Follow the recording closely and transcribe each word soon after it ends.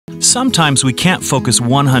Sometimes we can't focus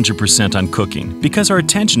 100% on cooking because our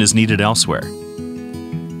attention is needed elsewhere.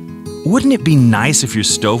 Wouldn't it be nice if your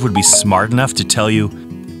stove would be smart enough to tell you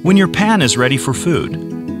when your pan is ready for food?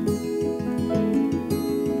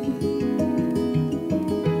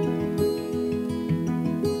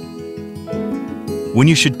 When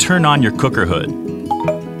you should turn on your cooker hood?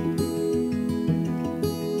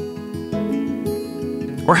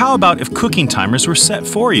 Or how about if cooking timers were set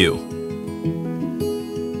for you?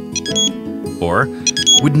 Or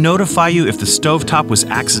would notify you if the stovetop was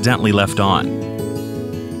accidentally left on?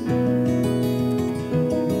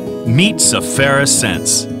 Meet Safera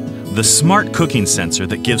Sense, the smart cooking sensor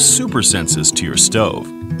that gives super senses to your stove.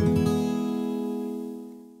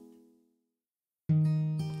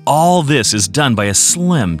 All this is done by a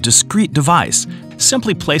slim, discreet device.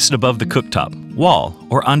 Simply place it above the cooktop, wall,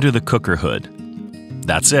 or under the cooker hood.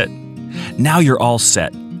 That's it. Now you're all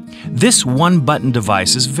set. This one-button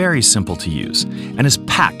device is very simple to use and is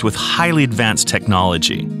packed with highly advanced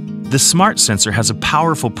technology. The smart sensor has a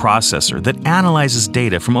powerful processor that analyzes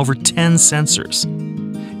data from over 10 sensors.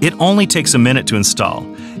 It only takes a minute to install,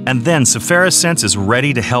 and then Safera Sense is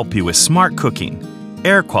ready to help you with smart cooking,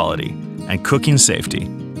 air quality, and cooking safety.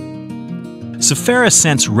 Safera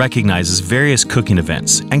Sense recognizes various cooking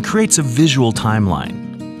events and creates a visual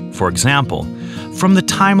timeline. For example, from the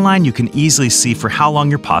timeline you can easily see for how long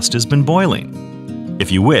your pasta has been boiling.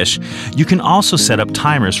 If you wish, you can also set up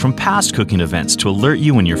timers from past cooking events to alert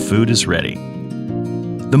you when your food is ready.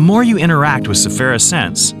 The more you interact with Safera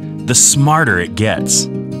Sense, the smarter it gets.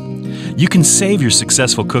 You can save your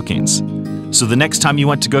successful cookings, so the next time you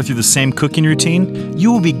want to go through the same cooking routine,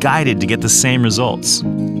 you will be guided to get the same results.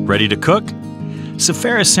 Ready to cook?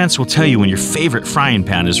 Safera Sense will tell you when your favorite frying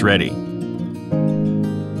pan is ready.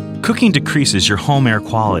 Cooking decreases your home air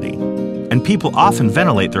quality, and people often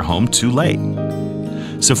ventilate their home too late.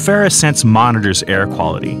 Safera Sense monitors air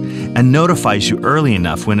quality and notifies you early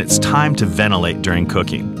enough when it's time to ventilate during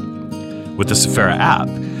cooking. With the Safera app,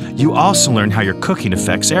 you also learn how your cooking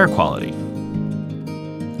affects air quality.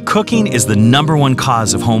 Cooking is the #1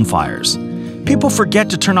 cause of home fires. People forget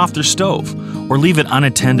to turn off their stove or leave it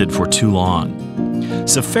unattended for too long.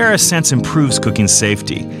 Safera Sense improves cooking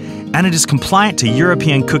safety, and it is compliant to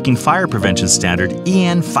European Cooking Fire Prevention Standard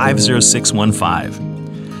EN 50615.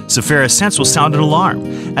 Safera Sense will sound an alarm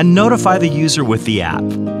and notify the user with the app.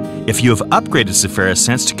 If you have upgraded Safera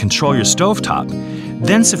Sense to control your stovetop,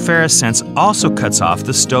 then Safera Sense also cuts off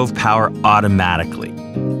the stove power automatically.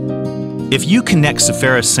 If you connect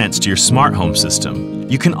Safera Sense to your smart home system,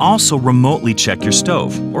 you can also remotely check your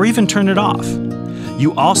stove or even turn it off.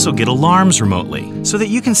 You also get alarms remotely so that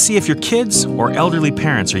you can see if your kids or elderly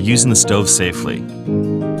parents are using the stove safely.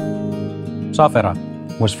 Safera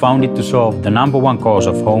was founded to solve the #1 cause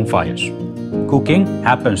of home fires. Cooking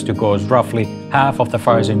happens to cause roughly half of the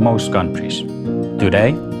fires in most countries.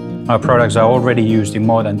 Today, our products are already used in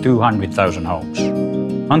more than 200,000 homes.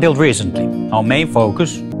 Until recently, our main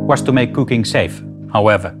focus was to make cooking safe.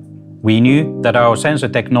 However, we knew that our sensor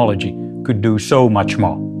technology could do so much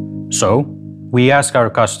more. So, we asked our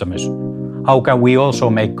customers, how can we also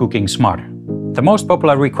make cooking smarter? The most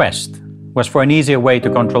popular request was for an easier way to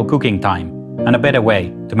control cooking time and a better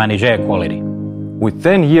way to manage air quality. With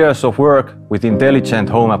 10 years of work with intelligent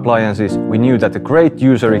home appliances, we knew that a great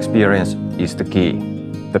user experience is the key.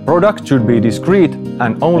 The product should be discreet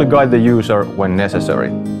and only guide the user when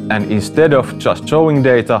necessary. And instead of just showing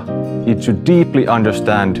data, it should deeply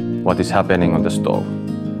understand what is happening on the stove.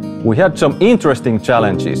 We had some interesting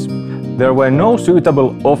challenges. There were no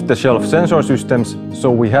suitable off-the-shelf sensor systems,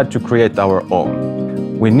 so we had to create our own.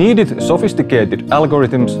 We needed sophisticated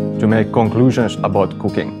algorithms to make conclusions about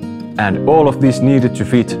cooking. And all of this needed to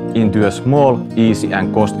fit into a small, easy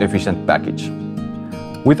and cost-efficient package.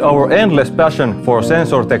 With our endless passion for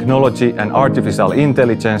sensor technology and artificial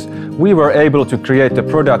intelligence, we were able to create a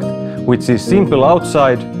product which is simple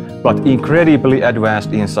outside, but incredibly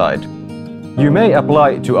advanced inside. You may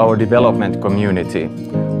apply to our development community.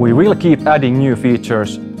 We will keep adding new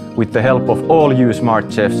features with the help of all you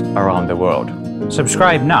smart chefs around the world.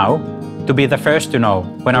 Subscribe now to be the first to know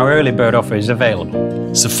when our early bird offer is available.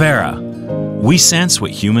 Safera, we sense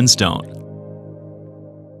what humans don't.